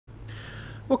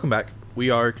Welcome back. We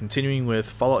are continuing with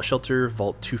Fallout Shelter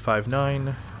Vault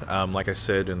 259. Like I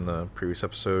said in the previous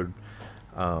episode,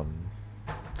 um,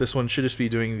 this one should just be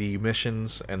doing the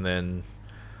missions, and then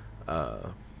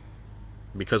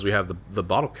because we have the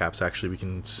bottle caps, actually, we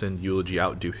can send Eulogy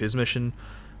out, do his mission,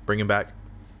 bring him back,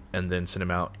 and then send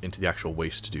him out into the actual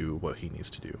waste to do what he needs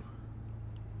to do.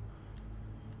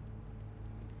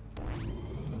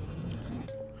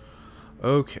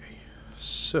 Okay,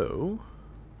 so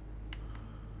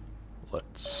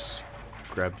let's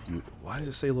grab you. Why does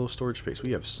it say low storage space?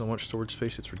 We have so much storage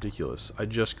space, it's ridiculous. I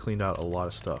just cleaned out a lot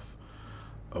of stuff.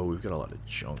 Oh, we've got a lot of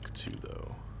junk too,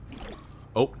 though.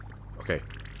 Oh, okay.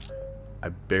 I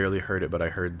barely heard it, but I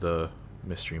heard the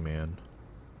mystery man.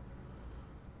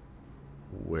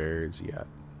 Where is he at?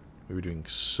 We were doing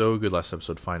so good last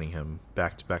episode finding him.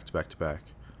 Back to back to back to back.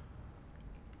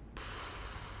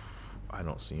 I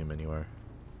don't see him anywhere.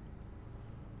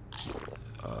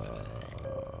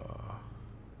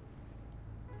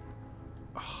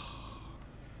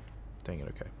 Dang it,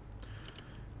 okay.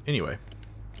 Anyway.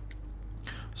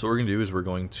 So what we're going to do is we're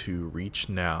going to reach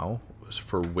now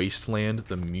for Wasteland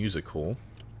the Musical.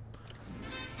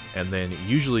 And then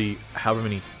usually however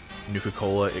many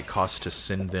Nuka-Cola it costs to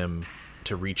send them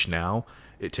to reach now,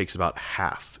 it takes about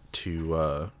half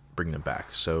to bring them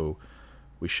back. So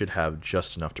we should have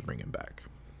just enough to bring him back.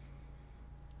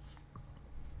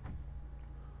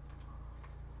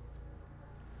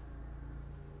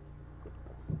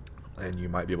 And you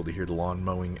might be able to hear the lawn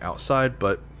mowing outside,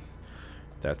 but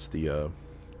that's the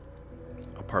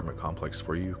apartment complex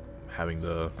for you, having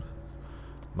the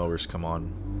mowers come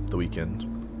on the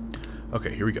weekend.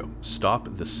 Okay, here we go.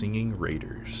 Stop the singing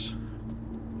raiders.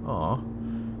 Aw.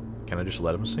 Can I just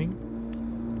let them sing?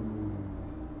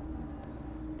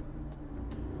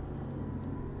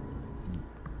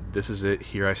 This is it.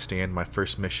 Here I stand, my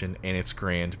first mission, and it's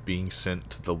grand, being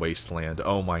sent to the wasteland.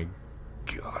 Oh my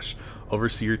gosh.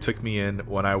 Overseer took me in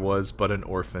when I was but an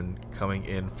orphan, coming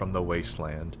in from the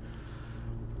wasteland.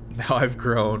 Now I've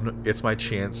grown, it's my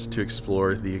chance to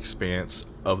explore the expanse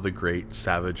of the great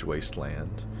savage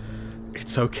wasteland.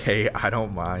 It's okay, I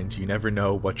don't mind. You never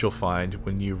know what you'll find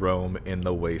when you roam in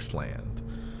the wasteland.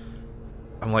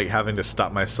 I'm like having to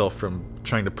stop myself from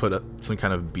trying to put some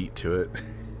kind of beat to it.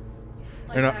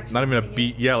 Like or not even a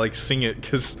beat, yeah, like sing it,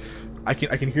 because I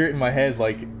can hear it in my head,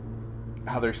 like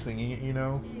how they're singing it, you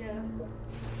know? Yeah.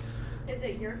 Is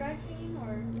it your guy singing,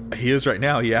 or? He is right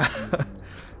now, yeah.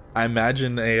 I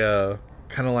imagine a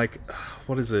kind of like,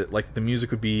 what is it? Like the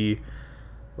music would be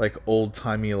like old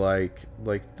timey, like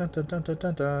dun, dun, dun, dun,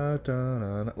 dun, dun,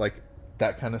 dun, like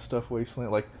that kind of stuff.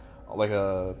 Wasteland, like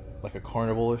a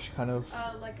carnival-ish kind of.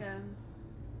 Like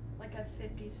a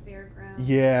 50s fairground.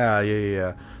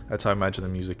 Yeah. That's how I imagine the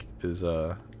music is,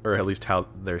 or at least how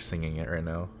they're singing it right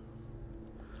now.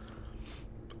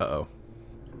 Uh-oh.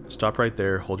 Stop right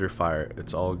there. Hold your fire.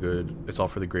 It's all good. It's all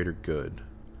for the greater good.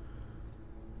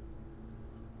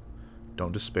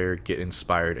 Don't despair, get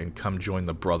inspired, and come join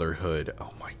the Brotherhood.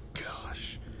 Oh my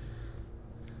gosh.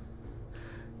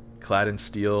 Clad in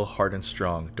steel, hard and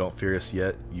strong. Don't fear us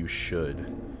yet, you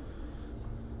should.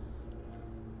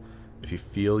 If you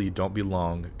feel you don't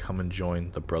belong, come and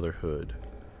join the Brotherhood.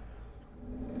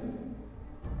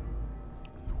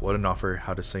 What an offer,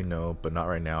 how to say no, but not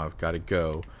right now, I've got to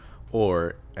go.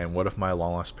 Or, and what if my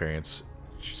long-lost parents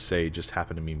say just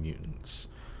happen to be mutants?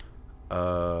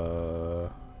 I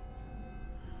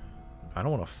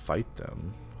don't want to fight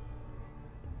them.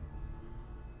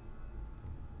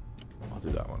 I'll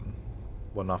do that one.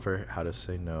 What an offer, how to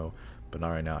say no, but not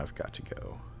right now, I've got to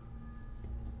go.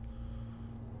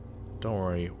 Don't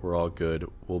worry, we're all good.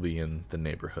 We'll be in the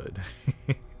neighborhood.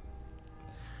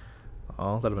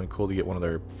 Oh, that'd have been cool to get one of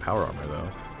their power armor, though.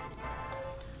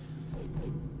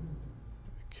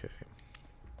 Okay.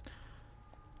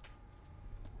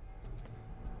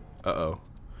 Uh-oh.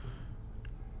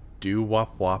 Do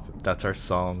wop wop, that's our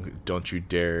song. Don't you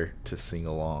dare to sing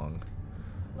along.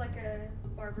 Like a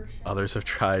barbershop. Others have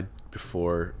tried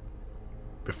before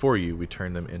you, we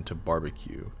turn them into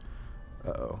barbecue.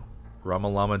 Uh-oh.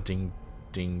 Ramalama ding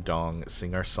ding dong,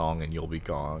 sing our song and you'll be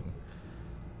gone.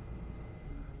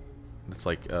 It's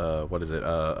like, what is it?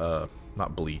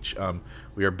 Not Bleach.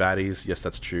 We are baddies, yes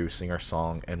that's true, sing our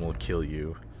song and we'll kill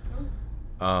you.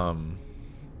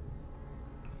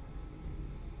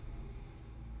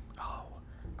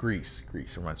 Grease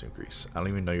reminds me of Grease. I don't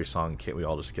even know your song, can't we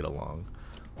all just get along?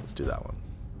 Let's do that one.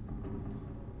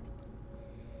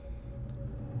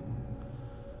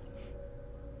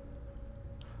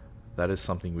 That is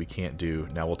something we can't do.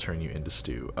 Now we'll turn you into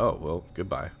stew. Oh, well,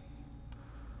 goodbye.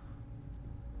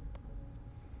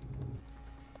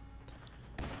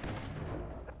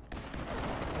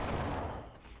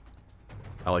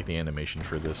 I like the animation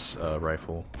for this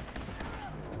rifle.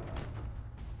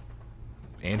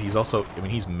 And he's also, I mean,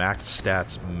 he's max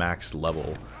stats, max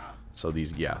level. So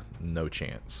these, yeah, no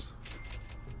chance.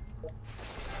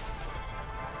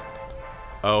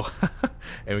 Oh,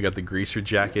 and we got the greaser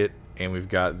jacket, and we've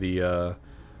got the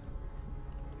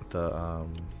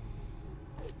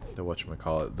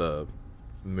whatchamacallit, the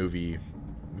movie,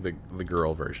 the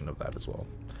girl version of that as well.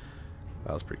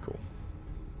 That was pretty cool.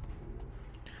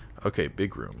 Okay,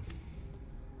 big room.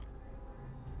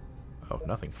 Oh,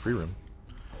 nothing. Free room.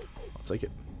 I'll take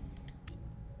it.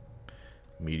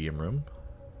 Medium room.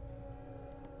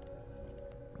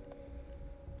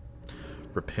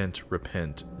 Repent,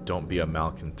 repent. Don't be a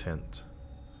malcontent.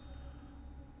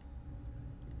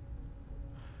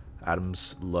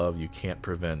 Adam's love you can't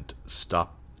prevent.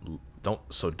 Stop.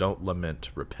 Don't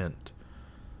lament. Repent.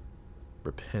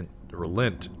 Repent.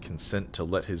 Relent. Consent to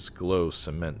let his glow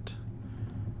cement.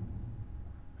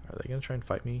 Are they gonna try and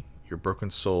fight me? Your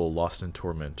broken soul lost in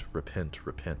torment. Repent,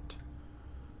 repent.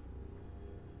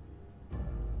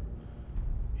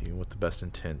 Even with the best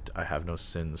intent, I have no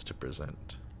sins to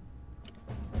present.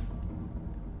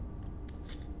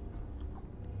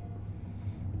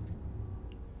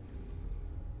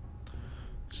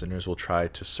 Sinners will try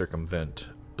to circumvent,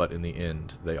 but in the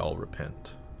end, they all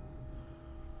repent.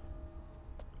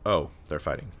 Oh, they're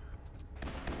fighting.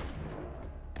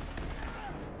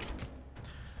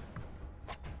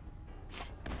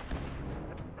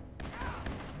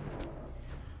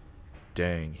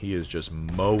 Dang, he is just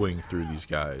mowing through these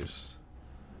guys.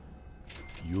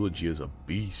 Eulogy is a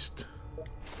beast.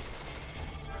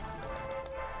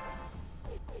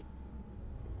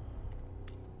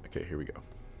 Okay, here we go.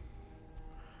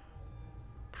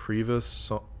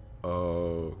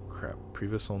 Oh crap.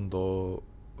 Privasondo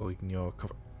Oigno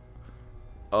cover.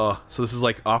 So this is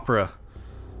like opera.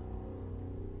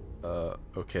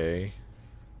 Okay.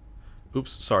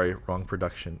 Oops, sorry, wrong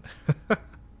production.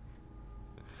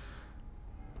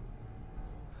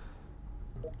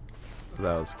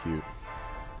 That was cute.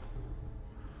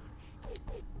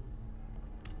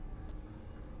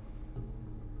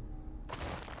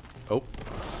 Oh.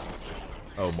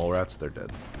 Oh, mole rats, they're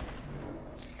dead.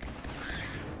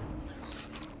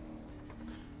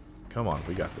 Come on,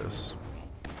 we got this.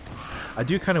 I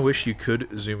do kind of wish you could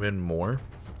zoom in more.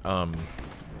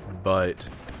 But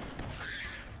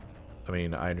I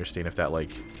mean, I understand if that,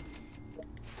 like,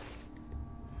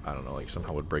 I don't know, like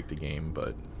somehow would break the game,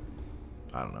 but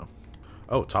I don't know.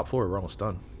 Oh, top floor, we're almost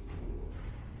done.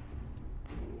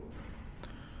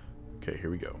 Okay, here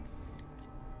we go.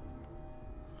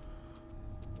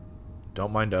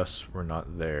 Don't mind us, we're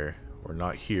not there. We're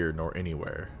not here nor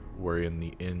anywhere. We're in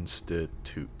the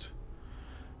institute.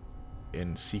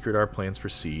 In secret our plans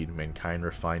proceed, mankind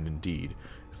refined indeed.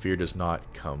 Fear does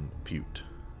not compute.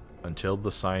 Until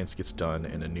the science gets done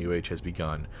and a new age has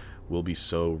begun, we'll be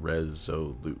so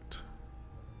resolute.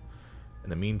 In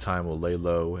the meantime, we'll lay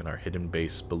low in our hidden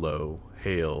base below.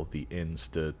 Hail the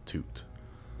institute.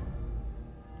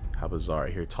 How bizarre,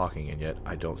 I hear talking and yet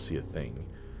I don't see a thing.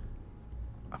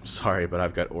 I'm sorry, but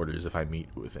I've got orders if I meet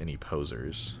with any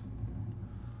posers.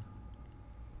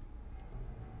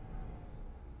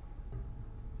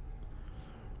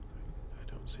 I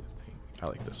don't see a thing. I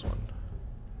like this one.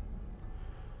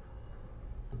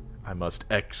 I must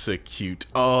execute.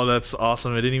 Oh, that's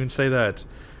awesome. I didn't even say that.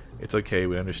 It's okay,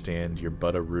 we understand. You're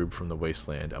but a rube from the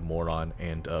wasteland, a moron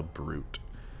and a brute.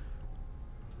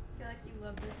 I feel like you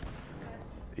love this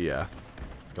quest. Yeah,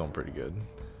 it's going pretty good.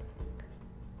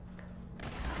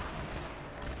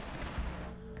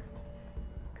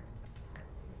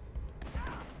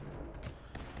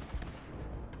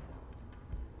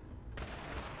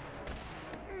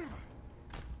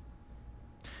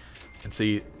 And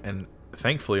see, and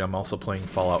thankfully I'm also playing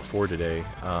Fallout 4 today,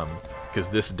 because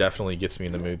this definitely gets me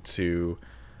in the mood to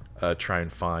try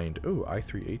and find, ooh,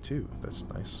 I3A2, that's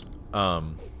nice,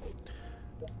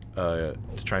 to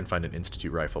try and find an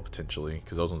Institute rifle potentially,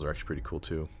 because those ones are actually pretty cool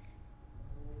too.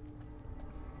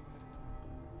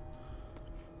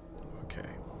 Okay,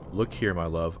 look here my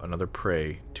love, another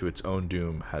prey to its own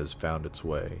doom has found its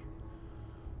way.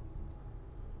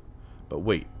 But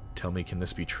wait, tell me, can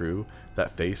this be true?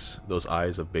 That face, those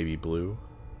eyes of baby blue?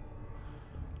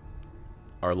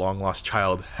 Our long-lost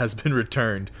child has been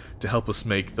returned to help us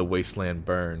make the wasteland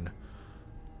burn.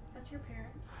 That's your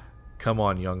parents? Come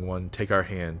on, young one, take our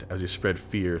hand as we spread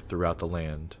fear throughout the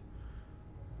land.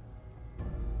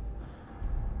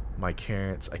 My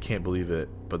parents, I can't believe it,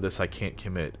 but this I can't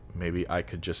commit. Maybe I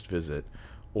could just visit.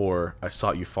 Or, I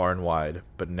sought you far and wide,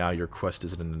 but now your quest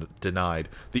is denied.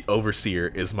 The Overseer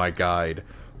is my guide.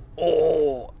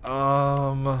 Oh,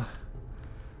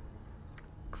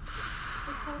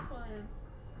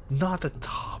 Not the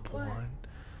top What? one.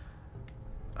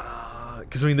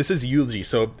 Because I mean, this is Eulogy,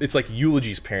 so it's like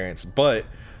Eulogy's parents, but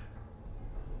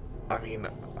I mean,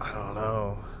 I don't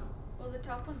know. Well, the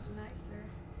top one's nicer.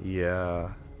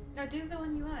 Yeah. No, do the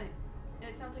one you want.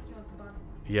 It sounds like you want the bottom one.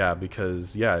 Yeah,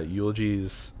 because yeah,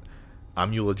 Eulogy's.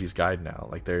 I'm Eulogy's guide now.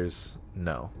 Like, there's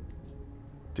no.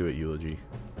 Do it, Eulogy.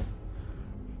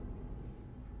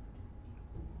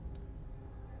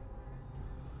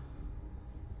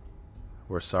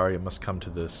 We're sorry it must come to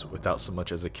this. Without so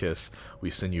much as a kiss, we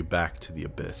send you back to the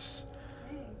abyss.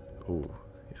 Hey. Ooh,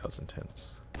 yeah, that was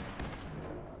intense.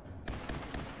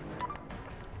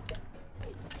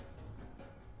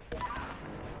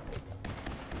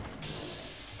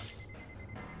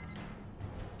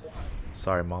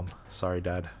 Sorry, Mom. Sorry,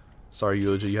 Dad. Sorry,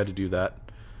 Eulogy, you had to do that.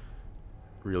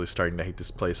 Really starting to hate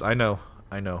this place. I know.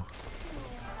 I know.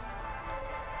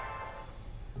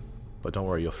 But don't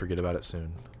worry, you'll forget about it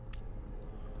soon.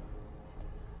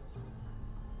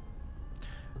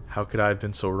 How could I have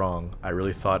been so wrong? I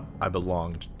really thought I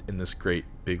belonged in this great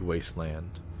big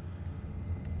wasteland.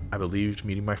 I believed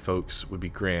meeting my folks would be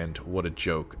grand. What a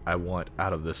joke. I want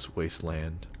out of this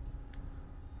wasteland.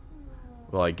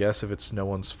 Well, I guess if it's no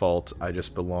one's fault, I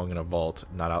just belong in a vault,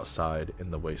 not outside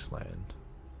in the wasteland.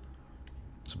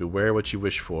 So beware what you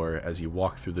wish for as you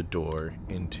walk through the door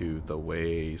into the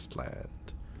wasteland.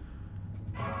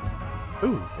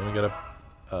 Ooh, and we got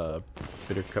a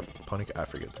bitter cup pony. I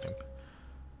forget the name.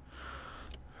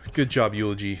 Good job,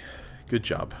 Eulogy. Good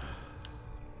job.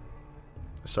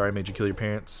 Sorry I made you kill your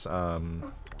parents.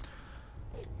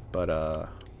 But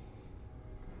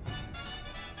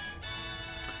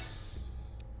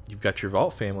you've got your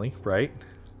vault family, right?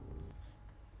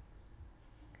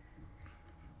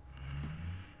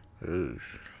 Ugh.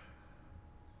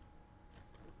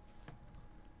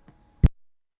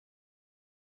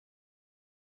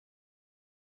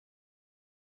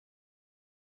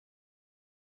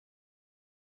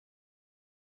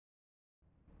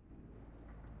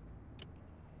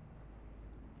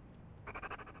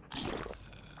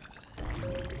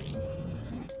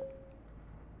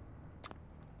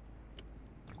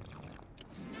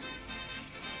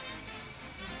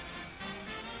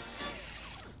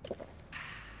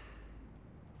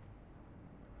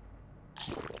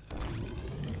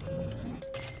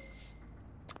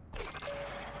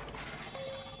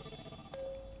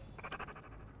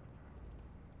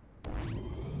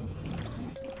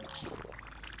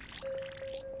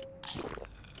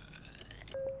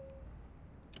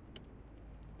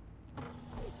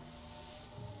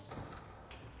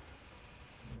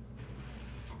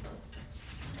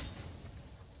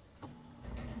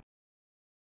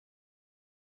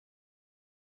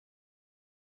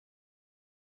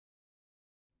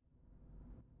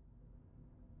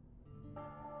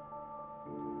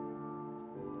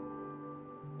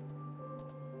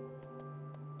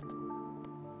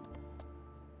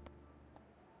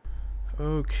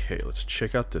 Okay, let's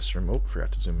check out this room. Oh,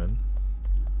 forgot to zoom in.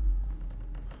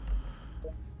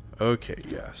 Okay,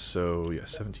 yeah, so, yeah,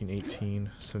 1718,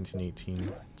 1718,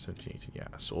 1718, yeah.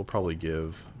 So we'll probably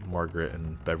give Margaret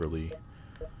and Beverly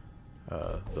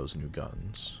those new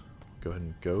guns. Go ahead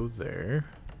and go there.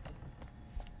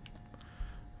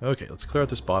 Okay, let's clear out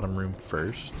this bottom room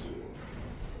first.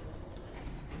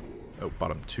 Oh,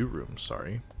 bottom two rooms,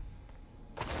 sorry.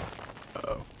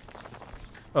 Uh-oh.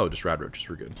 Oh, just rad roaches,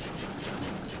 we're good.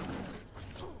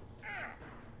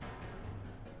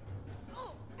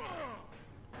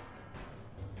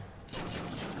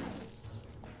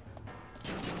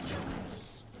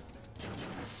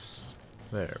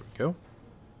 There we go.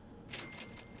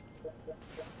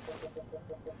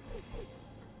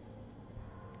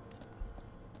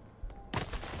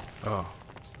 Oh.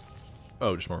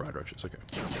 Oh, just more rad roaches, okay.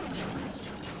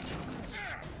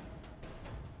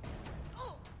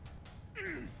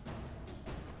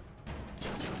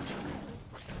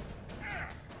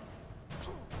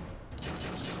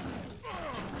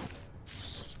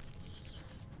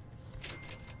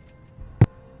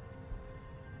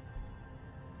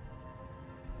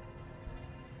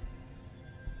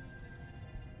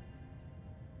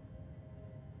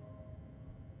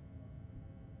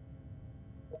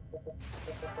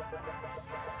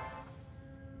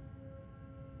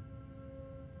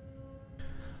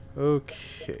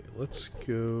 Okay, let's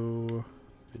go.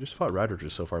 They just fought rad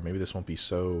roaches so far. Maybe this won't be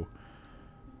so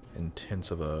intense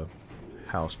of a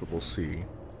house, but we'll see.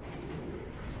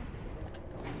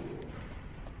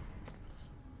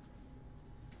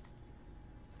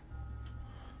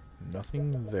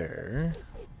 Nothing there.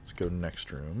 Let's go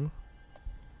next room.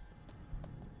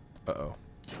 Uh-oh.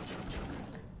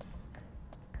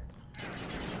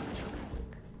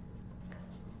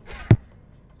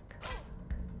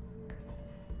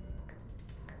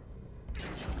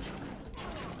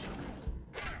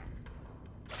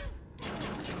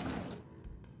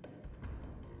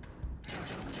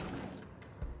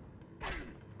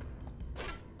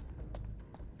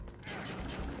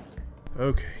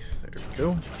 Okay, there we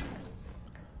go.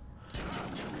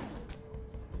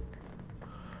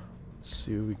 Let's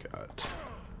see what we got.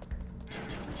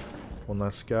 One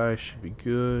last guy should be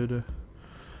good.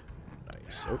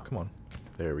 Nice. Oh, come on.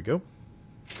 There we go.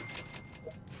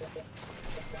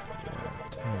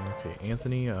 Okay,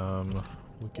 Anthony,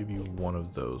 we'll give you one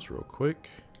of those real quick.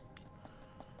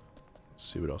 Let's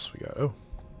see what else we got. Oh,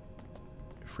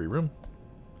 free room.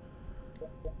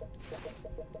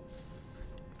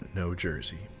 No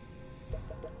jersey.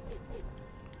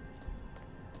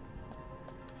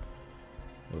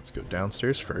 Let's go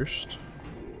downstairs first.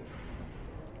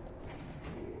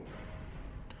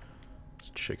 Let's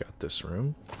check out this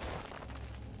room.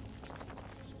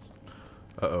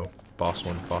 Uh-oh. Boss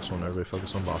one. Boss one. Everybody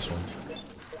focus on boss one.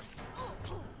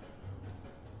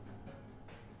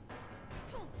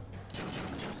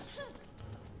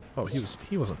 Oh, he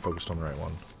wasn't focused on the right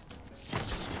one.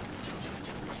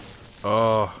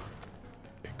 Oh,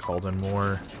 it called in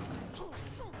more.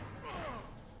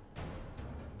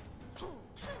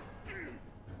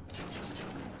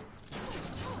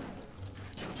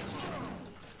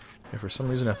 Yeah, for some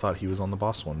reason I thought he was on the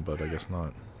boss one, but I guess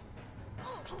not.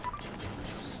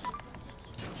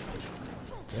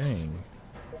 Dang.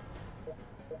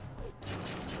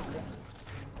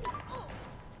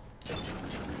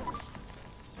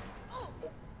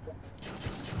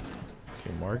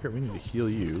 Okay, Margaret, we need to heal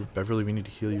you. Beverly, we need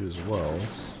to heal you as well.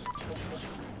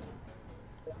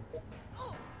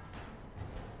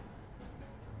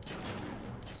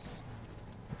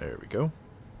 There we go.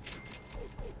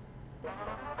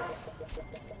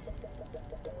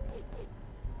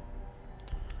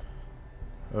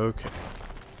 Okay.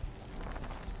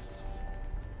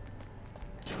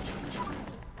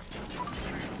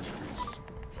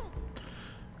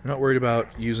 I'm not worried about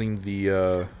using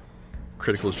the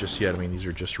criticals just yet. I mean, these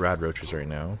are just rad roaches right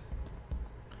now.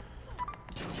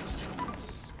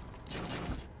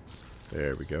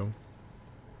 There we go.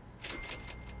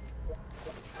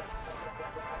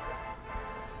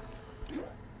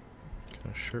 What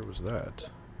kind of shirt was that?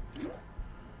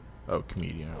 Oh,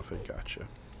 comedian outfit, gotcha.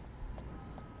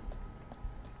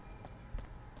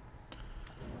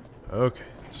 Okay,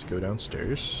 let's go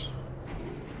downstairs.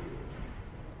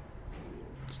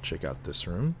 Let's check out this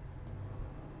room.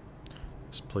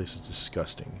 This place is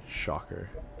disgusting. Shocker.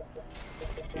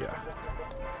 Yeah.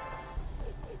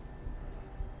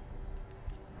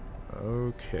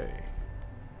 Okay.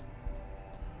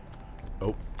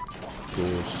 Oh,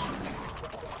 ghouls.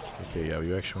 Okay, yeah,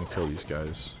 we actually want to kill these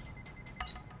guys.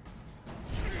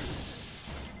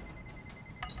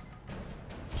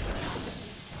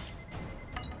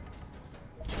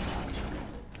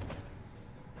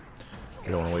 We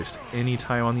don't want to waste any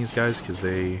time on these guys because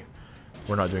we're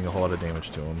not doing a whole lot of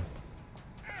damage to them.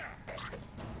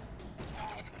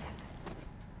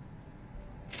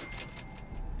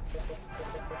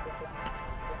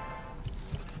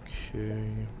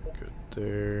 Okay, good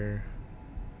there.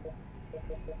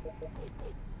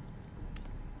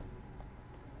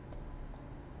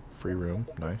 Free room,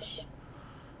 nice.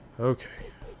 Okay.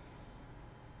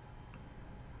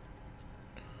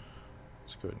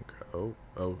 Let's go ahead and grab.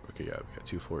 Oh, okay, yeah, we got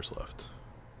 2 floors left.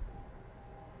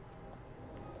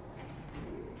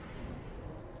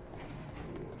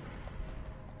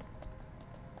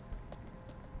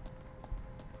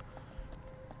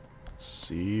 Let's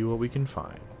see what we can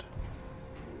find.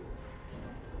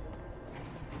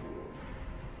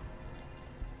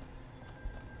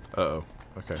 Uh-oh,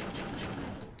 okay.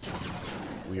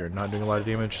 We are not doing a lot of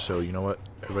damage, so you know what?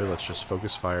 Everybody, let's just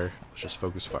focus fire. Let's just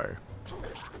focus fire.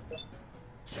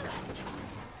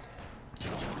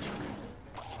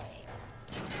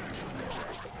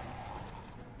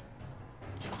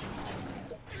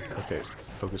 Okay,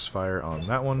 focus fire on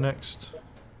that one next.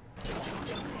 It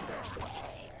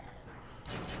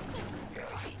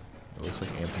looks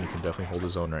like Anthony can definitely hold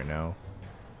his own right now.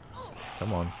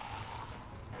 Come on.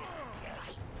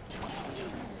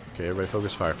 Okay, everybody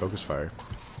focus fire, focus fire.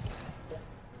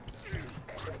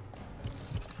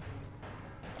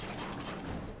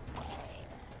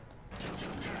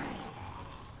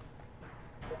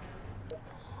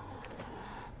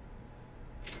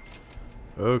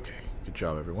 Okay, good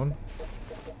job everyone.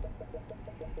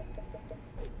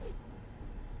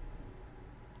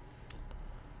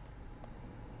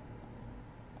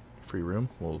 Free room,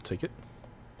 we'll take it.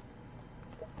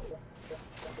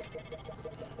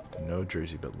 No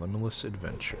jersey, but limitless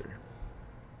adventure.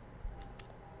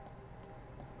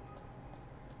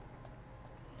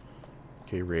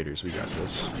 Okay, Raiders, we got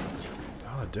this.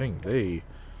 Ah, dang, we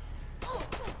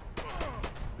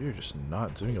are just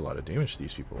not doing a lot of damage to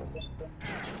these people.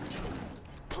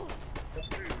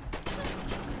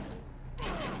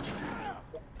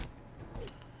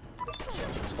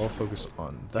 All focus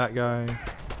on that guy.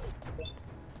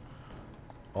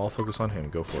 All focus on him.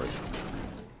 Go for it.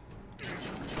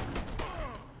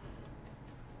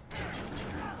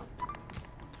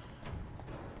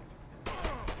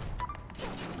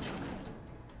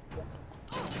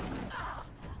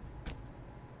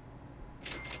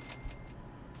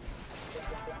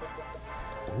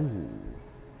 Ooh.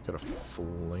 Got a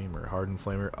flamer. Hardened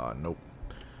flamer. Ah, nope.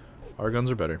 Our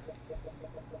guns are better.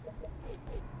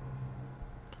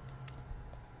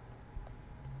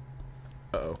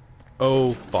 Uh-oh.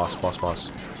 Oh, boss, boss,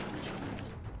 boss.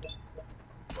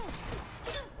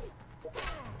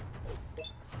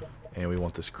 And we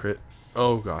want this crit.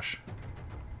 Oh, gosh.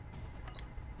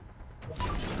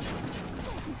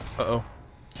 Uh-oh.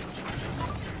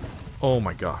 Oh,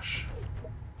 my gosh.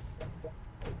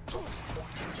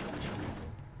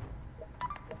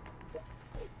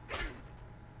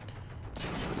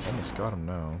 Almost got him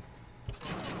now.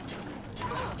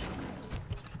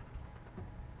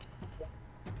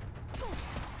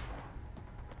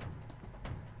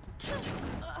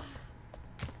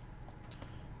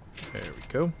 There we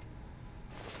go.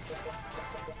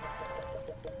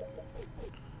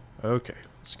 Okay,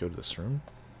 let's go to this room.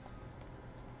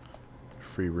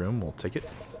 Free room, we'll take it.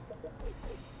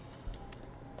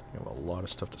 We have a lot of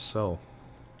stuff to sell.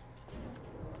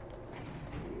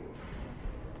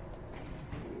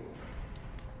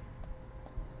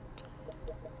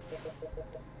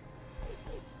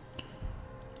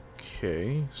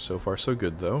 Okay, so far so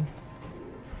good though.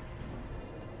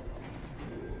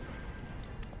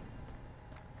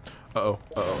 Uh-oh,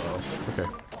 uh-oh, okay.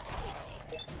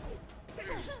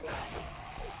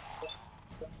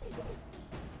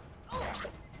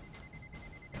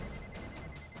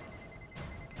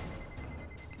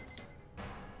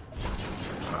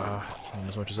 Not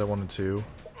as much as I wanted to.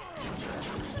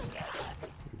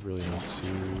 We really need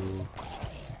to...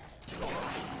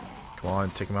 Come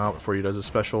on, take him out before he does his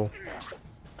special.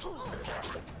 Come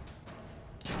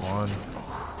on.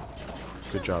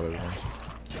 Good job, everyone.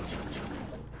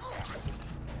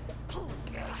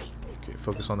 Okay,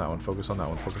 focus on that one, focus on that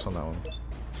one, focus on that one.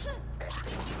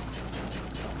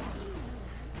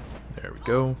 There we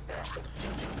go.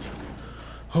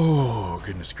 Oh,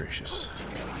 goodness gracious.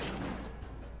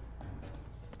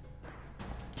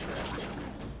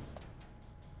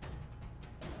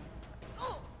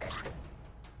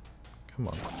 Come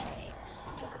on.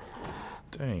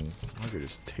 Dang, Margaret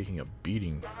is taking a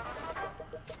beating.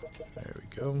 There we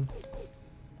go.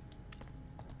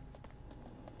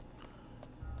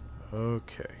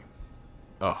 Okay.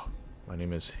 Oh, my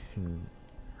name is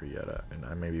Henrietta, and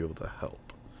I may be able to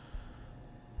help.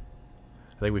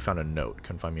 I think we found a note.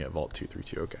 Couldn't find me at Vault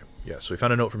 232. Okay. Yeah, so we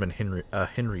found a note from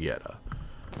Henrietta.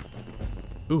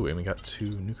 Ooh, and we got 2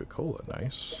 Nuka-Cola.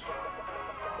 Nice.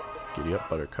 Giddy up,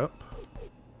 Buttercup.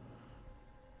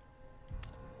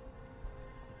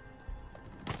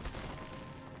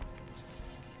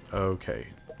 Okay.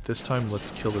 This time,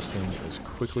 let's kill this thing as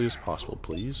quickly as possible,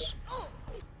 please.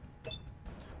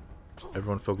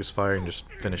 Everyone focus fire and just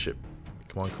finish it.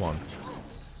 Come on, come on.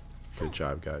 Good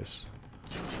job, guys.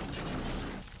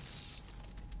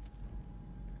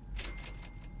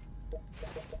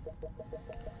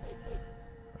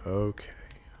 Okay.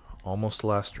 Almost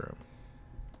last room.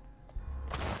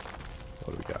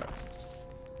 What do we got?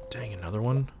 Dang, another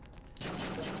one?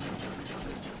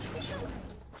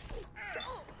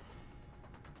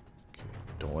 Okay,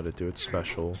 don't let it do its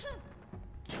special.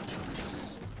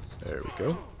 There we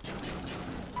go.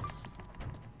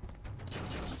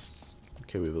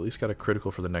 Okay, we've at least got a critical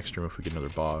for the next room if we get another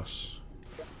boss.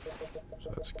 So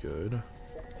that's good.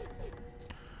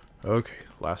 Okay,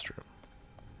 last room.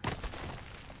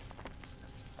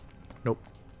 Nope.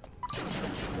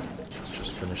 Let's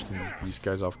just finish these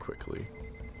guys off quickly.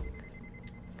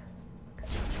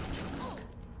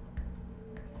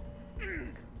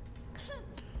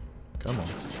 Come on.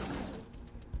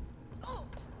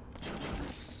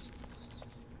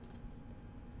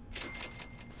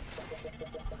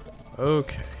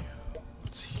 Okay.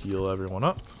 Let's heal everyone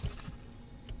up.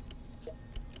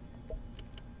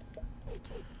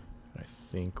 I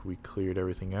think we cleared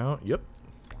everything out. Yep.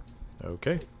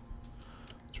 Okay.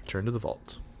 Let's return to the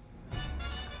vault.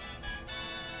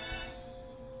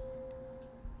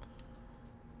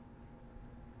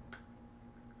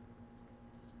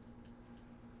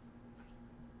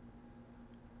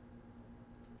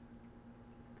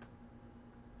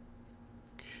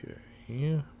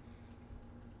 Okay.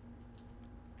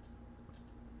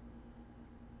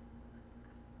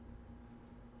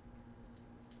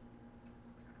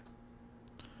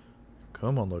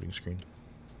 Come on, loading screen.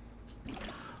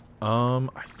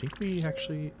 I think we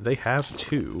actually... They have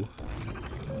 2.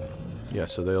 Yeah,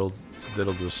 so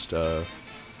that'll just go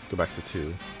back to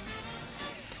 2.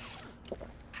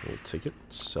 We'll take it.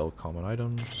 Sell common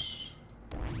items.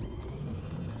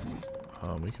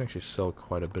 We can actually sell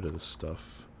quite a bit of this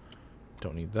stuff.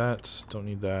 Don't need that. Don't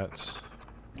need that.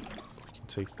 We can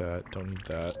take that. Don't need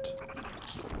that.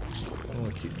 I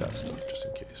want to keep that stuff just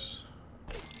in case.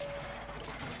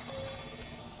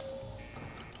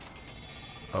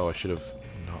 Oh, I should have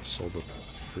not sold the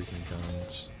freaking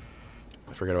guns.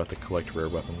 I forgot about the collect rare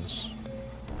weapons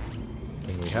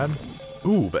thing we had.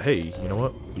 Ooh, but hey, you know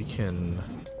what? We can...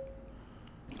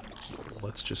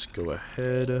 Let's just go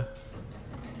ahead.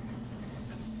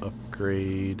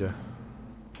 Upgrade.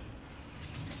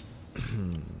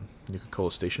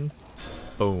 Nuka-Cola Station.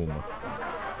 Boom.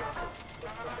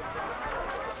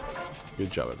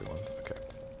 Good job, everyone. Okay.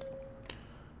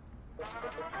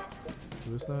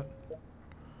 Who is that?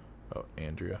 Oh,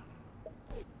 Andrea.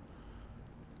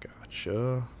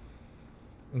 Gotcha.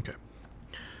 Okay.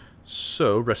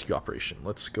 So, rescue operation.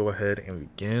 Let's go ahead and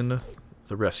begin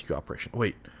the rescue operation.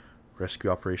 Wait. Rescue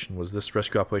operation. Was this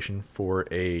rescue operation for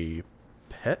a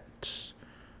pet?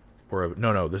 Or a...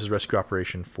 No, this is rescue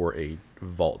operation for a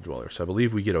vault dweller. So I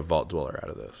believe we get a vault dweller out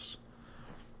of this.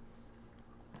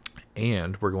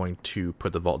 And we're going to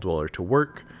put the vault dweller to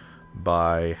work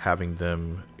by having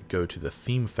them go to the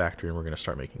theme factory, and we're going to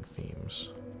start making themes.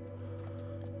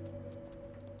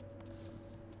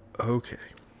 Okay.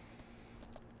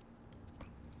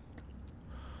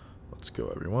 Let's go,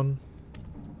 everyone.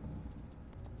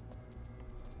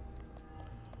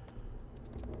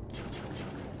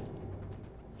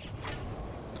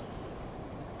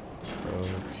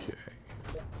 Okay.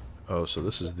 Oh, so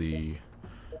this is the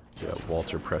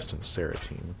Walter, Preston, Sarah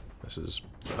team. This is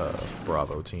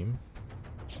Bravo team.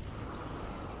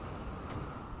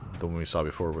 The one we saw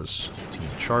before was Team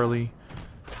Charlie.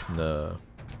 And the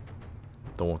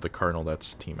one with the Cardinal,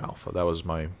 that's Team Alpha. That was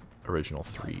my original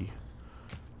three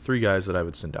guys that I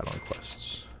would send out on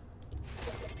quests.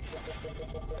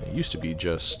 It used to be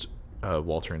just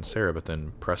Walter and Sarah, but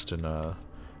then Preston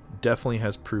definitely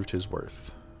has proved his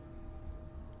worth.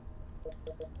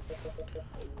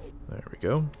 There we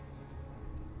go.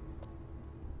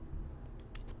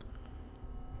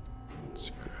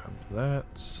 Let's grab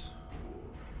that.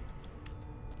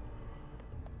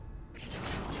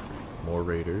 More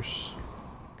raiders.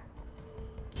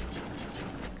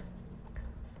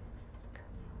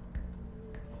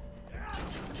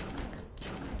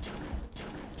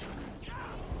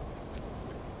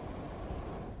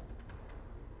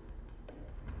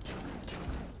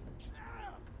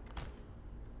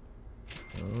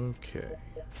 Okay.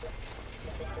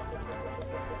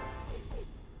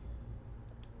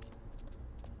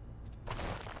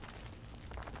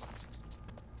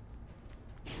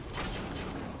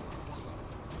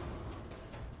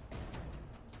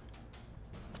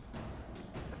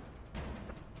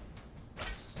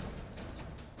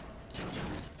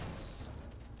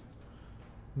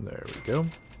 There we go.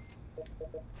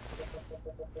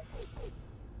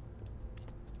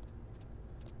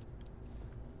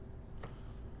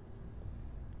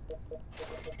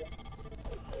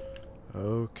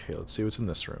 Okay, let's see what's in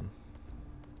this room.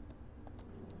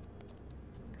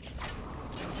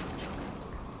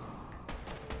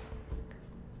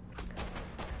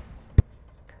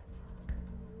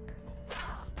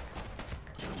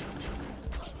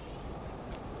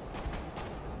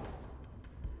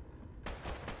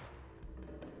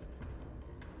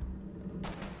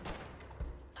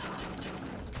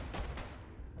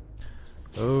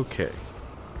 Okay.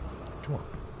 Come on.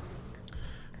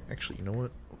 Actually, you know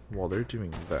what? While they're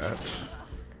doing that...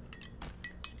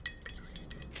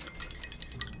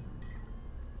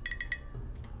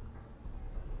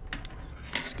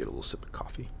 Let's get a little sip of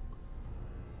coffee.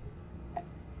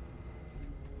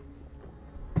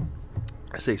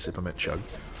 I say sip, I meant chug.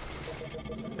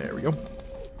 There we go.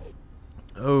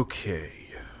 Okay.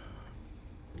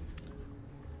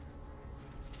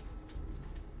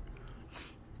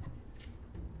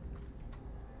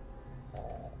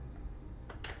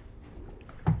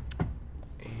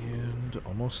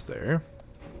 Almost there.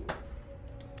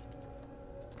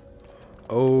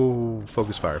 Oh,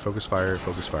 focus fire, focus fire,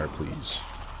 focus fire, please.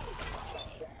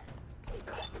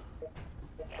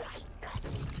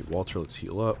 Okay, Walter, let's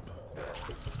heal up.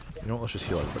 You know what, let's just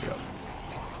heal everybody up.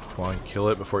 Come on, kill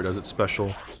it before it does its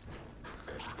special.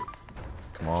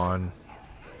 Come on.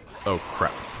 Oh,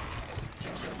 crap.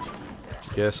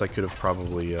 Yes, I could have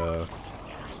probably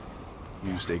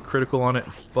used a critical on it,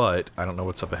 but I don't know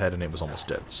what's up ahead and it was almost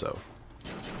dead, so...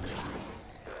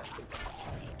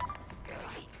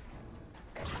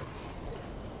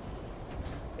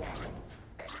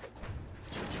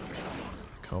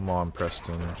 Come on,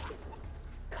 Preston.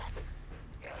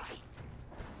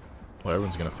 Well,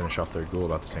 everyone's gonna finish off their ghoul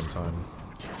about the same time.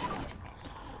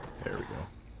 There we go.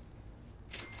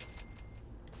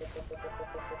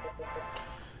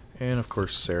 And of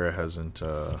course, Sarah hasn't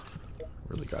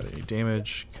really got any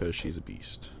damage because she's a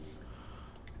beast.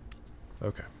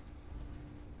 Okay.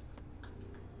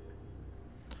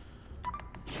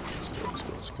 Let's go, let's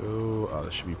go, let's go. Oh,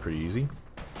 this should be pretty easy.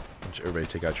 Everybody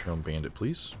take out your own bandit,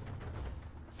 please.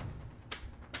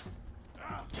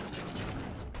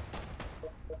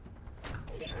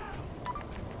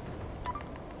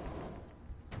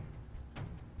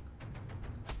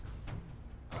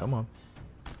 Come on.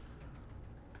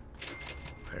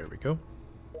 There we go.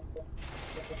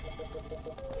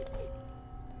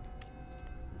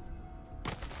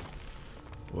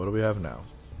 What do we have now?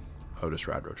 Oh, just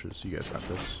rad roaches. You guys got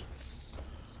this.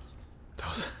 That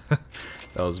was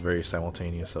that was very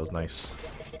simultaneous. That was nice.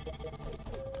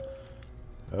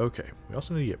 Okay. We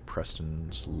also need to get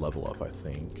Preston's level up, I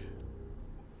think.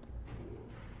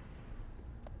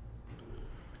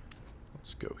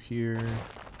 Let's go here.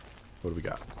 What do we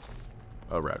got?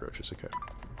 Oh, rad roaches. Okay.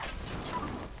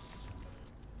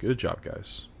 Good job,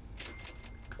 guys.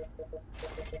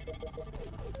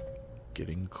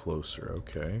 Getting closer.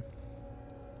 Okay.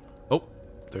 Oh,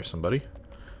 there's somebody.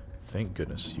 Thank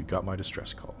goodness you got my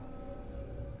distress call.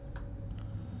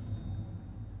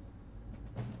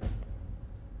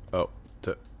 Oh,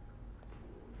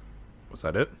 was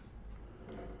that it?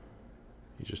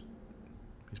 He's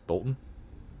bolting.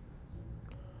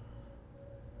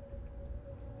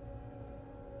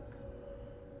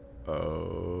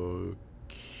 Okay.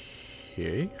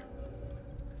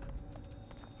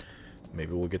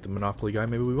 Maybe we'll get the Monopoly guy,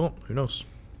 maybe we won't. Who knows?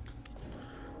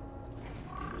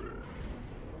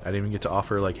 I didn't even get to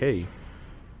offer, like, hey,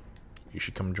 you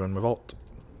should come join my vault.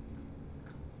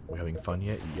 We having fun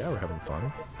yet? Yeah, we're having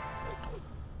fun.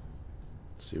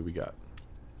 Let's see what we got.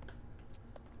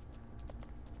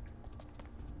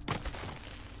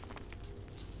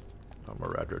 Oh,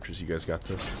 more rad roaches. You guys got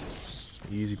this?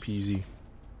 Easy peasy.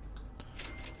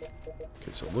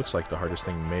 Okay, so it looks like the hardest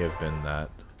thing may have been that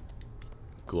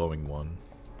glowing one.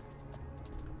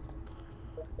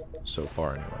 So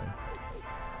far, anyway.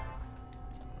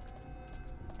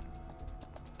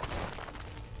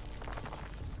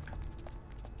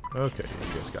 Okay,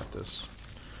 you guys got this.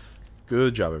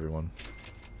 Good job, everyone.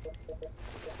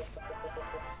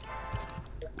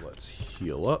 Let's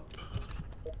heal up.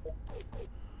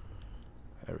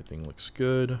 Everything looks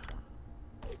good.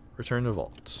 Return to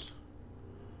vault.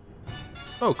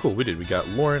 Oh, cool, we did. We got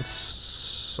Lawrence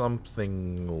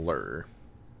something lure.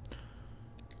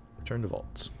 Return to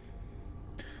vault.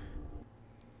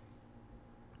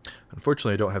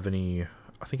 Unfortunately, I don't have any...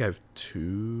 I think I have 2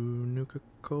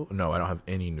 Nuka-Cola. No, I don't have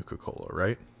any Nuka-Cola,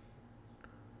 right?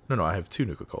 No, I have 2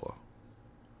 Nuka-Cola.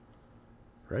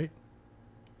 Right?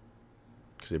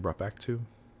 Because they brought back 2?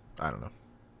 I don't know.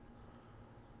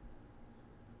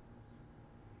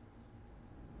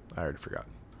 I already forgot.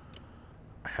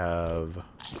 I have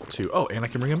 2. Oh, and I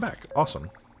can bring him back. Awesome.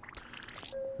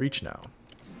 Reach now.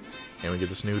 And we get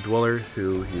this new dweller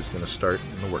who he's going to start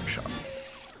in the workshop.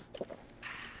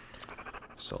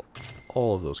 Sell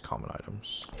all of those common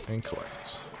items and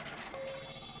collect.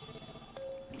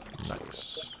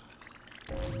 Nice.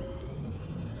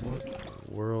 What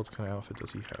world kind of outfit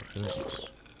does he have? Who knows?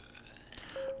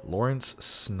 Lawrence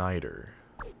Snyder.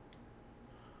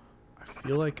 I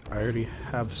feel like I already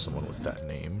have someone with that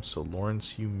name, so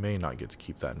Lawrence, you may not get to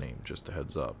keep that name, just a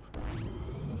heads up.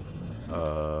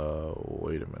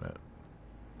 Wait a minute.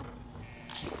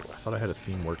 I thought I had a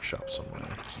theme workshop somewhere.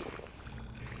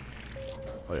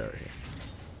 Oh yeah, right here.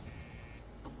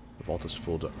 The vault is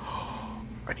full to...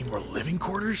 I need more living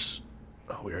quarters?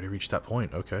 Oh, we already reached that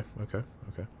point. Okay.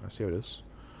 I see how it is.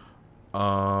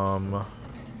 Well,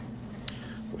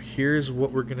 here's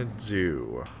what we're gonna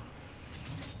do.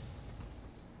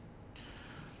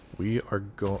 We are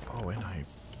going... Oh, and I...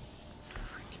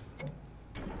 Freaking...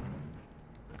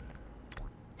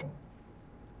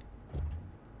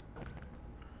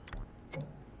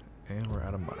 And we're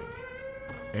out of money.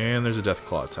 And there's a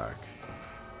Deathclaw attack.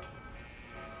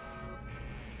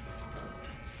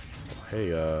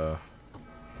 Hey,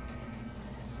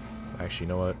 actually, you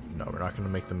know what? No, we're not going to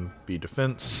make them be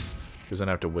defense, because then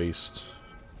I have to waste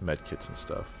medkits and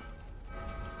stuff.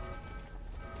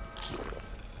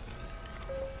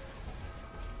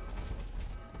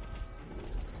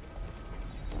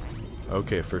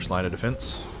 Okay, first line of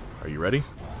defense. Are you ready?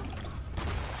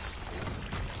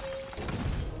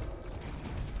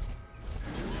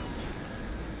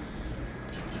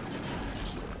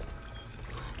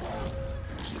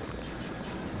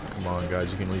 Come on,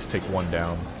 guys. You can at least take one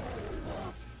down.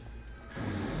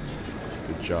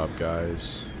 Good job,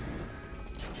 guys.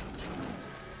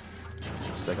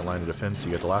 Second line of defense.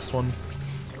 You get the last one.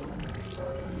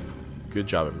 Good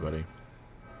job, everybody.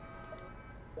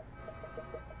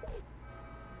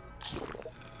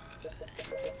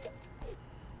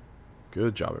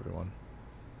 Good job, everyone.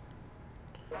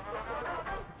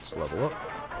 Let's level up.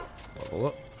 Level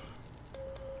up.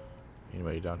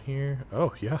 Anybody down here?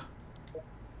 Oh, yeah.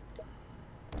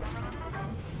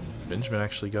 Benjamin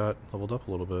actually got leveled up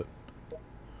a little bit.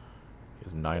 He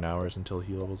has 9 hours until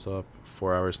he levels up.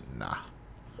 4 hours? Nah.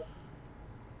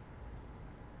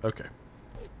 Okay.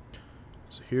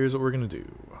 So here's what we're gonna do.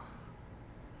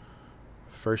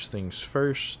 First things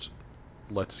first,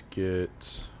 let's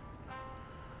get...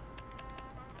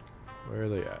 Where are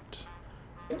they at?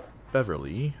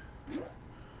 Beverly.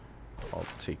 I'll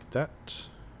take that.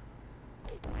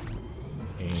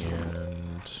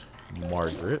 And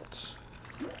Margaret.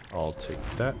 I'll take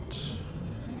that.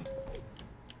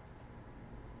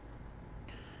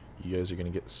 You guys are gonna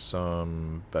get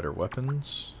some better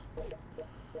weapons.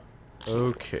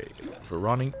 Okay.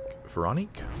 Veronique.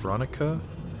 I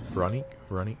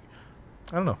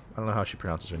don't know how she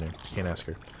pronounces her name. Can't ask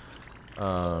her.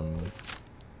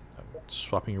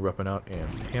 Swapping your weapon out,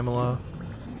 and Pamela,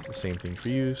 the same thing for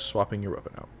you, swapping your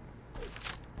weapon out.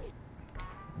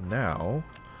 Now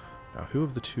who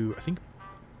of the two, I think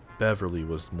Beverly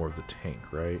was more of the tank,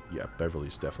 right? Yeah,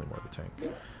 Beverly's definitely more of the tank.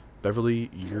 Beverly,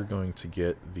 you're going to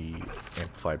get the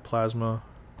amplified plasma.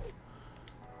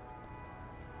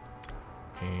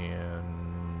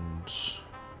 And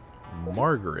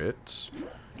Margaret,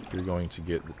 you're going to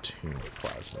get the tuned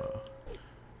plasma.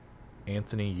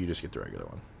 Anthony, you just get the regular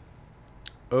one.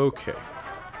 Okay.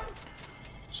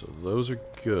 So those are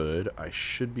good. I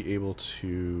should be able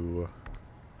to...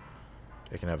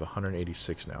 I can have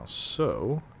 186 now.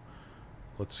 So,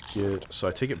 let's get... So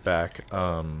I take it back.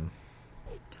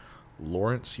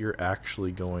 Lawrence, you're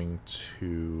actually going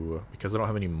to... Because I don't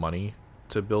have any money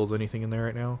to build anything in there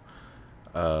right now.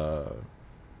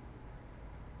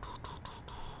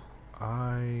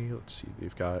 Let's see.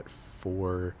 They've got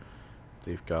 4.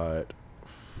 They've got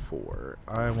 4.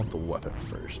 I want the weapon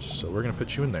first. So we're going to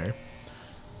put you in there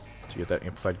to get that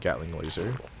amplified Gatling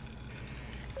laser.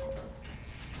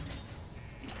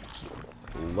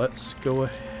 Let's go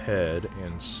ahead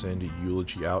and send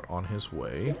Eulogy out on his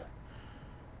way.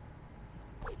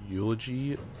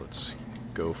 Eulogy, let's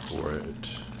go for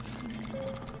it.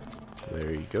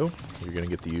 There you go. You're going to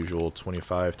get the usual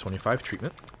 25-25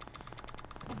 treatment.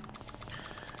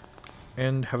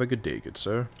 And have a good day, good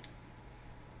sir.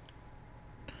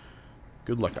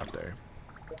 Good luck out there.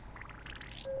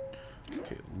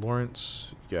 Okay,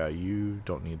 Lawrence, yeah, you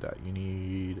don't need that. You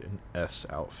need an S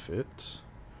outfit.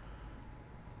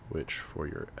 Which, for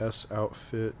your S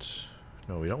outfit...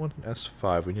 No, we don't want an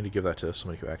S5. We need to give that to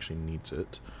somebody who actually needs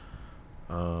it.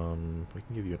 We can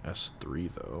give you an S3,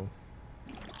 though.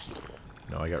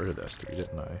 No, I got rid of the S3,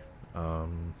 didn't I?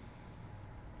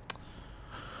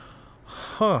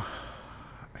 Huh.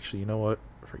 Actually, you know what?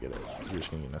 Forget it. You're just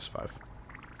going to get an S5.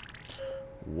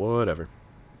 Whatever.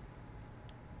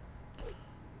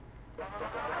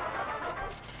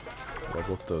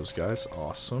 Level up those guys.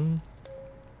 Awesome.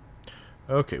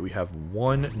 Okay, we have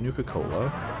 1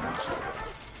 Nuka-Cola.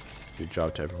 Good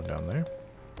job to everyone down there.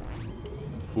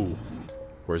 Ooh.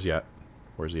 Where's he at?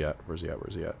 Where's he at? Where's he at?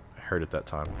 Where's he at? I heard it that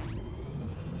time.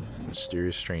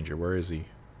 Mysterious stranger. Where is he?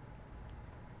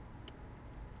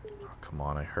 Oh, come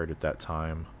on, I heard it that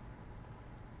time.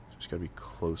 Just gotta be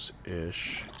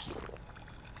close-ish.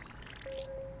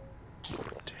 Dang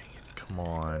it, come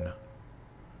on.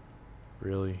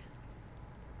 Really?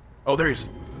 Oh, there he is!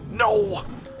 No!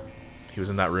 He was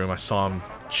in that room. I saw him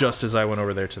just as I went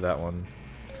over there to that one.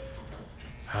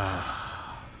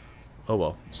 Oh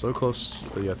well. So close,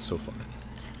 but yet so far.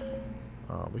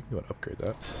 We can go and upgrade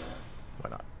that. Why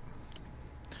not?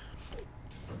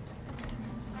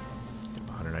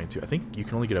 192. I think you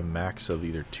can only get a max of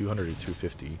either 200 or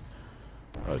 250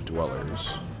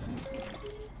 dwellers.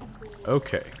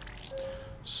 Okay.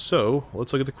 So,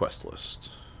 let's look at the quest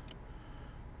list.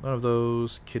 None of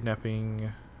those.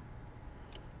 Kidnapping...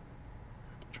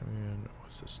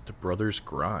 What's this? The Brothers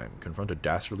Grime. Confront a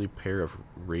dastardly pair of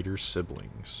raider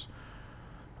siblings.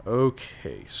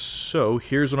 Okay, so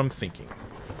here's what I'm thinking.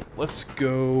 Let's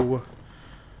go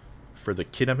for the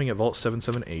kidnapping at Vault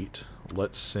 778.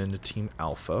 Let's send Team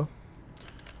Alpha.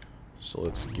 So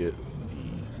let's get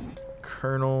the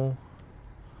Colonel.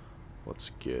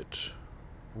 Let's get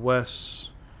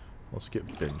Wes. Let's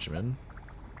get Benjamin.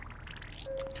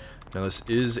 Now this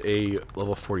is a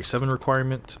level 47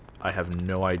 requirement. I have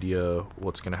no idea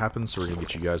what's going to happen, so we're going to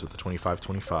get you guys with the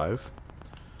 25-25. Go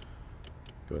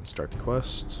ahead and start the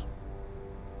quest.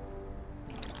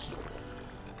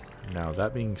 Now,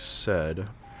 that being said...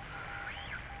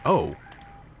 Oh!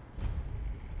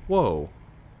 Whoa.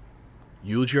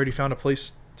 Eulogy already found a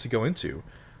place to go into.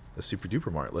 The Super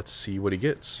Duper Mart. Let's see what he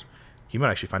gets. He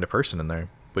might actually find a person in there,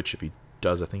 which if he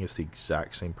does, I think it's the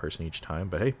exact same person each time.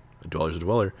 But hey, a dweller's a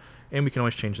dweller, and we can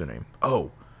always change their name.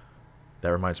 Oh!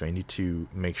 That reminds me, I need to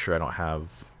make sure I don't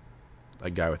have a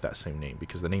guy with that same name,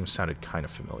 because the name sounded kind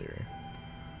of familiar.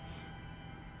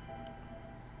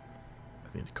 I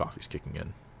think the coffee's kicking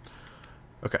in.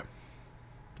 Okay.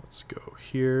 Let's go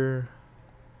here.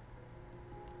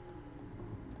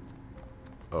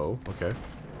 Oh, okay.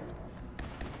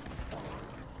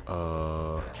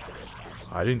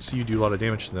 I didn't see you do a lot of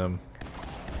damage to them.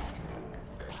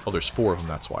 Oh, there's 4 of them,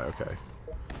 that's why, okay.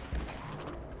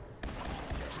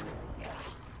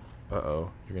 Uh-oh,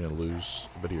 you're gonna lose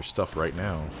a bit of your stuff right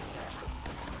now.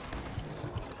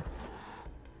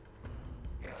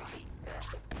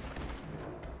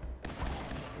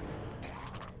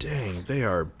 Dang, they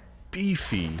are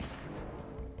beefy.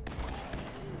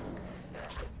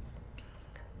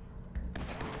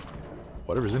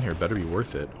 Whatever's in here better be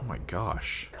worth it. Oh my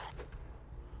gosh.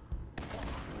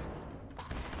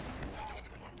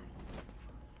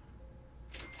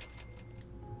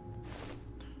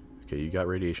 Okay, you got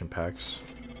radiation packs.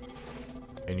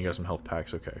 And you got some health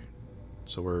packs, okay.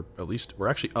 So we're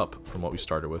actually up from what we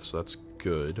started with, so that's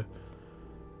good.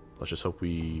 Let's just hope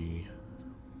we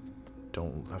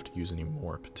don't have to use any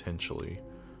more, potentially.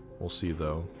 We'll see,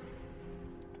 though.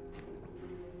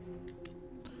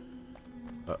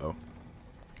 Uh-oh. Okay,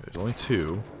 there's only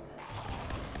 2.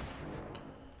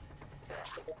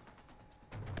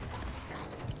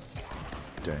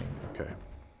 Dang, okay.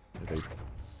 They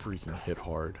freaking hit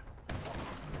hard.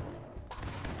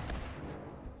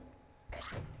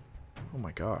 Oh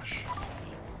my gosh.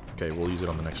 Okay, we'll use it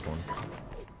on the next one.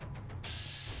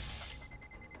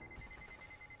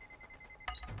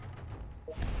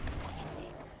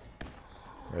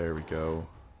 There we go.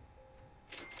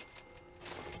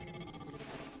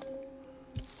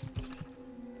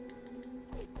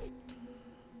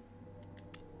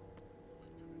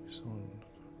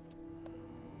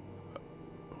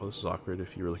 Well, this is awkward.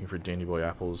 If you were looking for Dandy Boy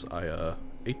apples, I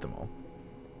ate them all.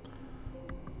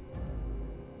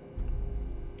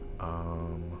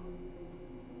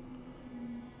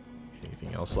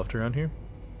 Anything else left around here?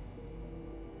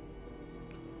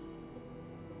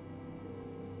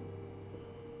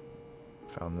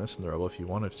 Found this in the rubble. If you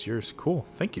want it, it's yours. Cool.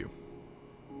 Thank you.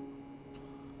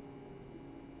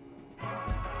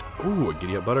 Ooh, a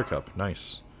Giddy Up Buttercup.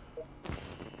 Nice.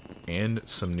 And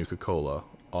some Nuka-Cola.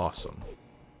 Awesome.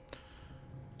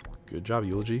 Good job,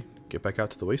 Eulogy. Get back out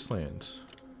to the wasteland.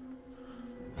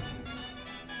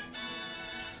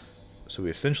 So we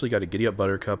essentially got a Giddy Up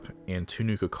Buttercup and 2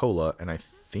 Nuka-Cola, and I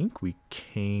think we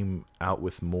came out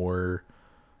with more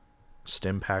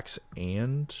stem packs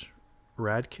and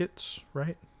rad kits,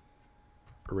 right?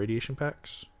 Or radiation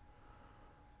packs?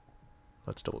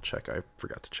 Let's double check. I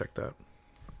forgot to check that.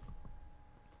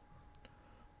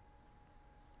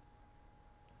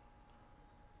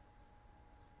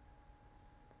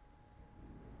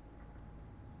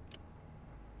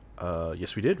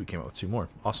 Yes, we did. We came out with 2 more.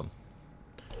 Awesome.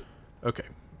 Okay.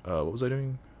 What was I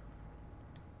doing?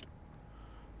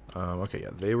 Okay, yeah,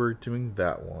 they were doing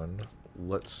that one.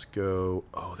 Let's go...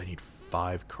 Oh, they need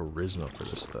 5 charisma for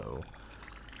this, though.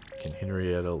 Can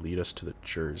Henrietta lead us to the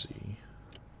Jersey?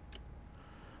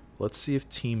 Let's see if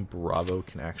Team Bravo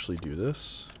can actually do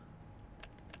this.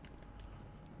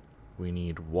 We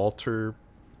need Walter,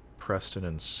 Preston,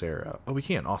 and Sarah. Oh, we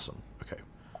can. Awesome. Okay.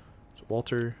 So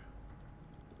Walter...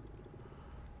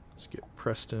 Let's get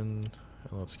Preston,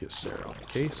 and let's get Sarah on the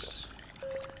case.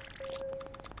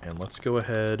 And let's go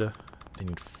ahead. They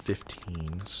need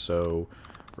 15, so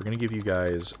we're going to give you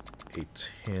guys a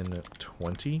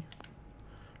 10-20,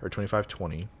 or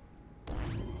 25-20.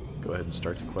 Go ahead and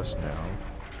start the quest now.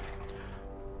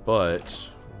 But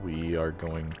we are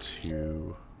going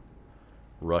to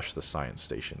rush the science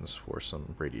stations for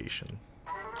some radiation.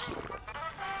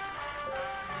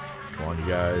 Come on, you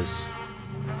guys.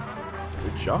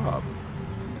 Good job.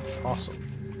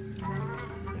 Awesome.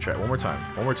 Let me try it one more time.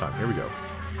 One more time. Here we go.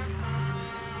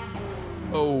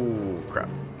 Oh, crap.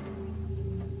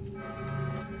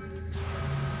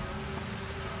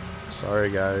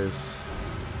 Sorry, guys.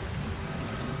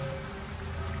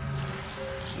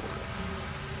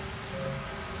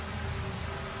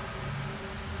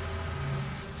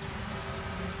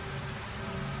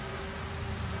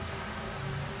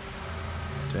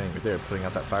 Dang, They're putting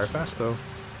out that fire fast, though.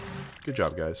 Good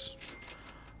job, guys.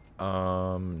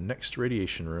 Next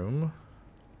radiation room.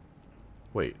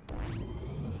 Wait.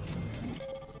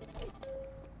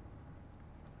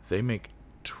 They make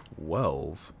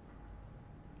 12.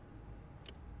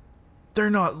 They're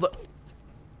not...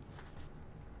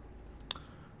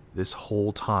 This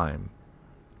whole time,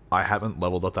 I haven't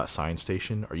leveled up that science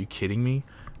station. Are you kidding me?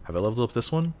 Have I leveled up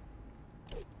this one?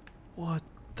 What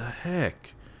the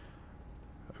heck?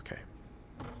 Okay.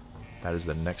 That is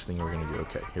the next thing we're going to do.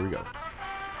 Okay, here we go.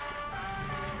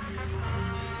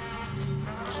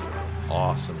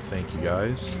 Awesome. Thank you,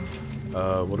 guys.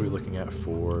 What are we looking at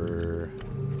for...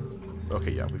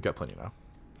 Okay, yeah, we've got plenty now.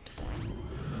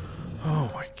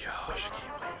 Oh my gosh,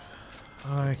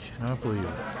 I cannot believe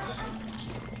that.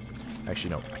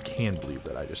 Actually, no, I can believe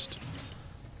that. I just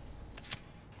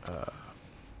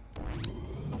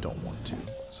don't want to.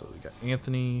 So we got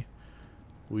Anthony,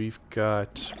 we've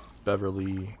got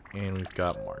Beverly, and we've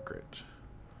got Margaret.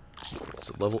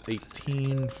 So level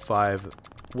 18, 5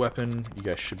 weapon. You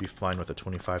guys should be fine with a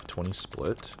 25-20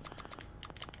 split.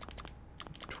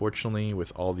 Fortunately,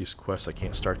 with all these quests, I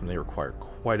can't start them. They require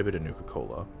quite a bit of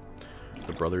Nuka-Cola.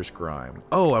 The Brothers Grime.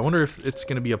 Oh, I wonder if it's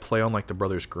going to be a play on like the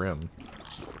Brothers Grimm.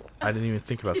 I didn't even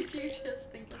think about... Did you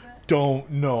just think of that? Don't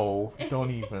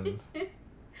even.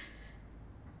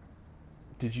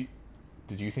 Did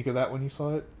you think of that when you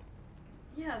saw it?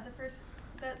 Yeah,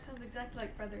 that sounds exactly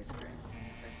like Brothers Grimm when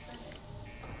I first said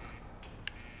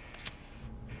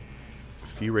it.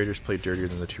 Few raiders play dirtier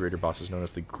than the two raider bosses known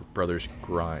as the Brothers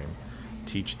Grime.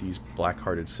 Teach these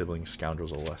black-hearted sibling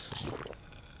scoundrels a lesson.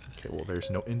 Okay, well, there's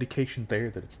no indication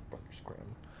there that it's the Brothers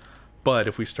Grimm. But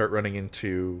if we start running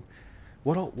into...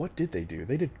 What did they do?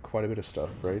 They did quite a bit of stuff,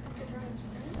 right?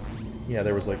 Yeah,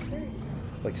 there was like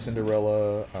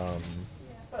Cinderella, yeah,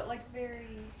 but like very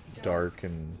dark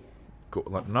and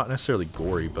not necessarily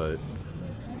gory, but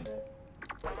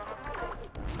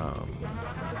well,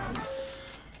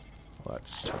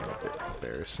 that's a bit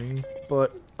embarrassing.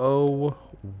 But oh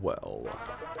well.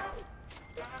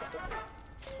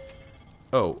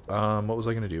 Oh, what was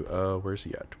I gonna do? Where's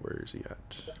he at? Where is he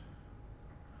at?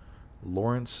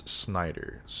 Lawrence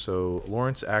Snyder. So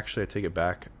Lawrence, actually, I take it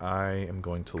back. I am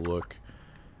going to look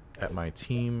at my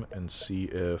team and see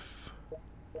if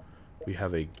we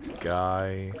have a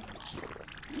guy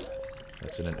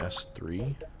that's in an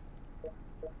S3.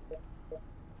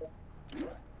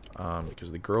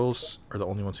 Because the girls are the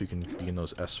only ones who can be in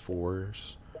those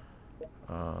S4s.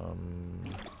 Well,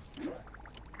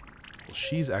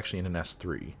 she's actually in an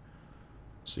S3.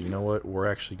 So you know what? We're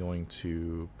actually going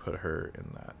to put her in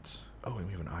that. Oh, and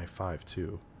we have an I5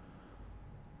 too.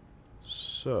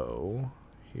 So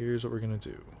here's what we're gonna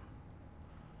do.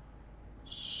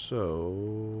 So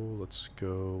let's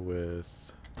go with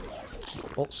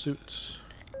alt suits.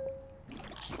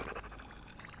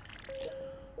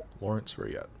 Lawrence, where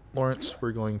you at? Lawrence,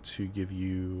 we're going to give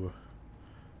you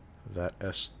that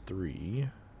S3.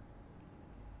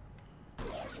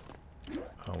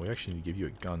 Oh, we actually need to give you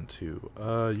a gun too.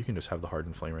 You can just have the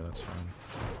hardened flamer, that's fine.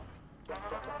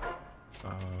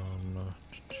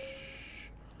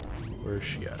 Where is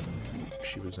she at?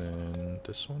 She was in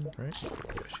this one, right? Yeah,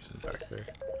 she's in the back there.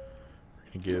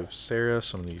 We're gonna give Sarah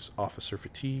some of these officer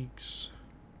fatigues.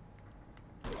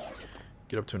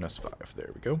 Get up to an S5. There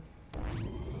we go.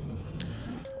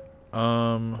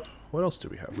 What else do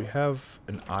we have? We have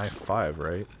an I5,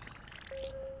 right?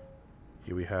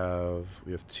 Yeah, we have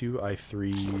 2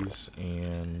 I3s,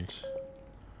 and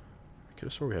I could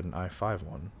have swore we had an I5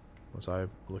 one. Was I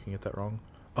looking at that wrong?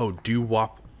 Oh,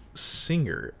 doo-wop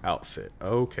singer outfit.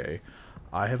 Okay.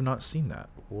 I have not seen that.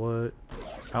 What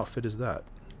outfit is that?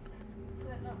 Is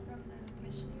that not from the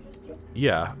mission you just did?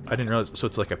 Yeah, I didn't realize. So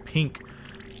it's like a pink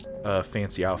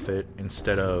fancy outfit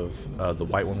instead of the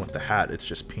white one with the hat. It's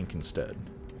just pink instead.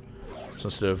 So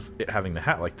instead of it having the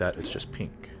hat like that, it's just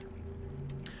pink.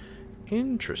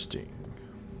 Interesting.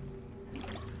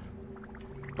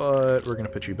 But we're going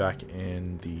to put you back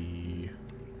in the...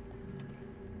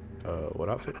 what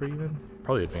outfit were you in?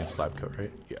 Probably advanced lab coat,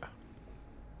 right? Yeah.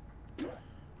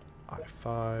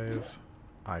 I5,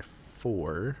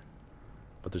 I4,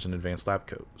 but there's an advanced lab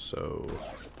coat, so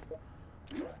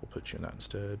we'll put you in that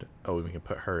instead. Oh, we can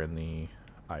put her in the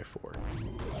I4.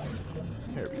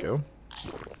 There we go.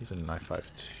 He's in an I5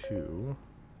 too.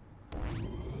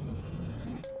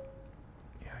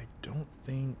 Yeah, I don't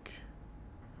think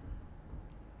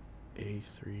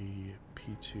A3,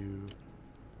 P2...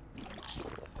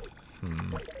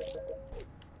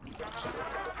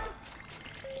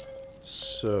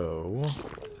 So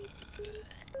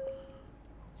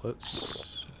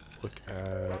let's look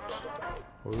at...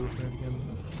 What were we looking at again?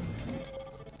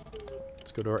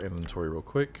 Let's go to our inventory real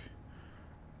quick.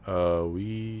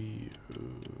 Actually,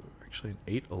 an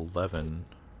 811.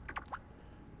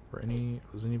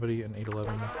 Was anybody an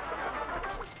 811?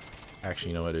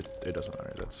 Actually, you know what? It doesn't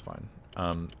matter. That's fine.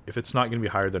 If it's not going to be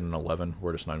higher than an 11,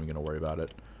 we're just not even going to worry about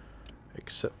it.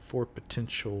 Except for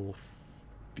potential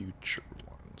future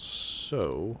ones.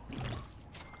 So,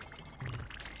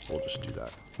 we'll just do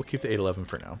that. We'll keep the 811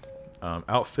 for now.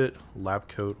 Outfit, lab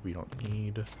coat, we don't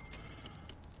need.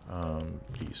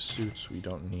 These suits, we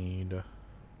don't need. We'll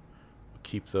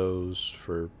keep those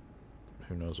for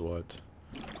who knows what.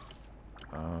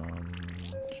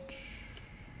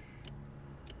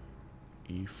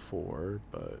 E4,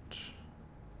 but...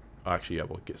 Actually, yeah,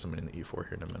 we'll get somebody in the E4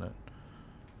 here in a minute.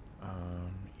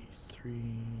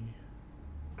 E3...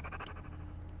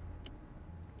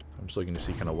 I'm just looking to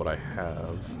see kind of what I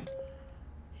have.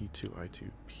 E2,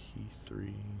 I2,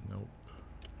 P3, nope.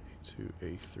 A2,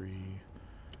 A3,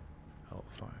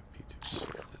 L5, P2,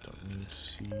 C4. Don't need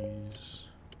C's.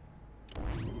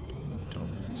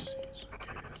 Don't need C's.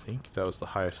 Okay, I think that was the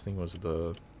highest thing was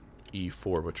the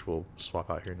E4, which we'll swap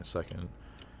out here in a second.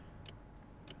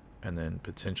 And then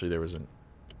potentially there was an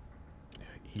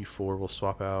E4 we'll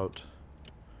swap out.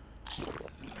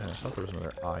 And I thought there was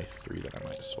another I3 that I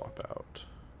might swap out.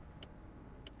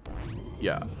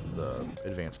 Yeah, the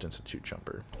Advanced Institute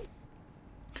Jumper.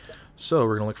 So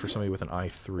we're going to look for somebody with an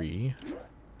I3.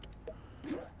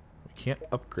 We can't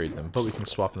upgrade them, but we can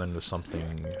swap them into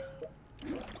something...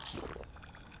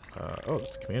 oh,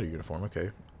 it's a commander uniform, okay.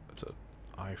 That's a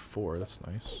I4, that's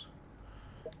nice.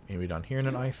 Anybody down here in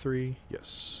an I3?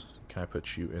 Yes. Can I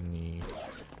put you in the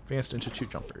Advanced Institute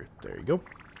Jumper? There you go.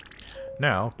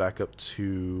 Now, back up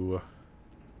to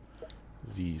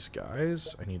these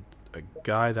guys. I need a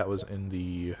guy that was in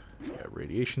the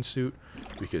radiation suit,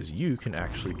 because you can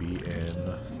actually be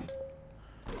in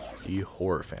the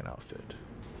horror fan outfit.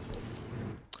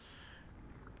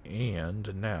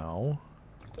 And now,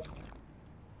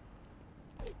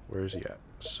 where is he at?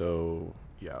 So,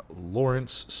 yeah,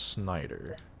 Lawrence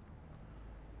Snyder.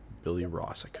 Billy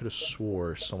Ross. I could have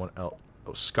swore someone else.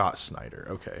 Oh, Scott Snyder.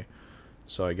 Okay.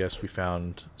 So I guess we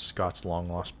found Scott's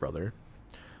long-lost brother.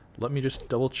 Let me just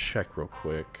double-check real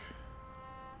quick.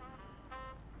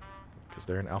 Because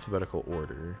they're in alphabetical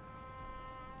order.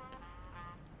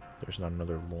 There's not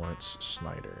another Lawrence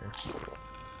Snyder.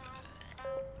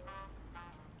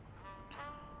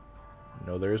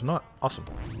 No, there is not. Awesome.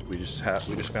 We just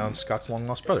found Scott's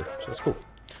long-lost brother, so that's cool.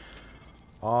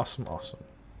 Awesome, awesome.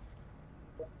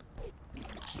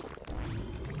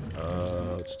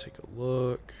 Let's take a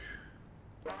look.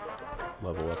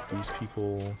 Level up these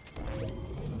people.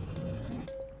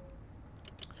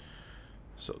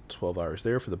 So 12 hours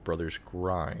there for the Brothers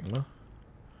Grime.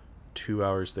 2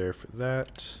 hours there for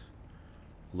that.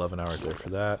 11 hours there for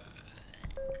that.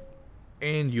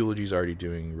 And Eulogy's already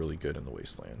doing really good in the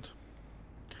Wasteland.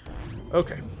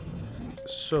 Okay.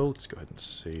 So let's go ahead and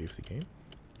save the game.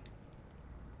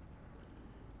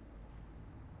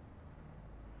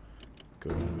 Go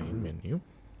to the main menu.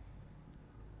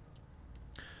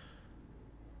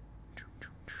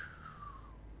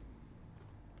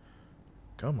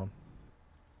 Come on.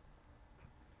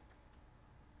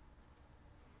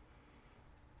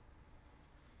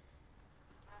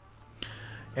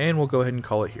 And we'll go ahead and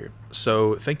call it here.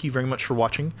 So thank you very much for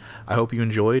watching. I hope you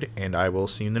enjoyed, and I will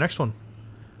see you in the next one.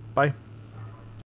 Bye.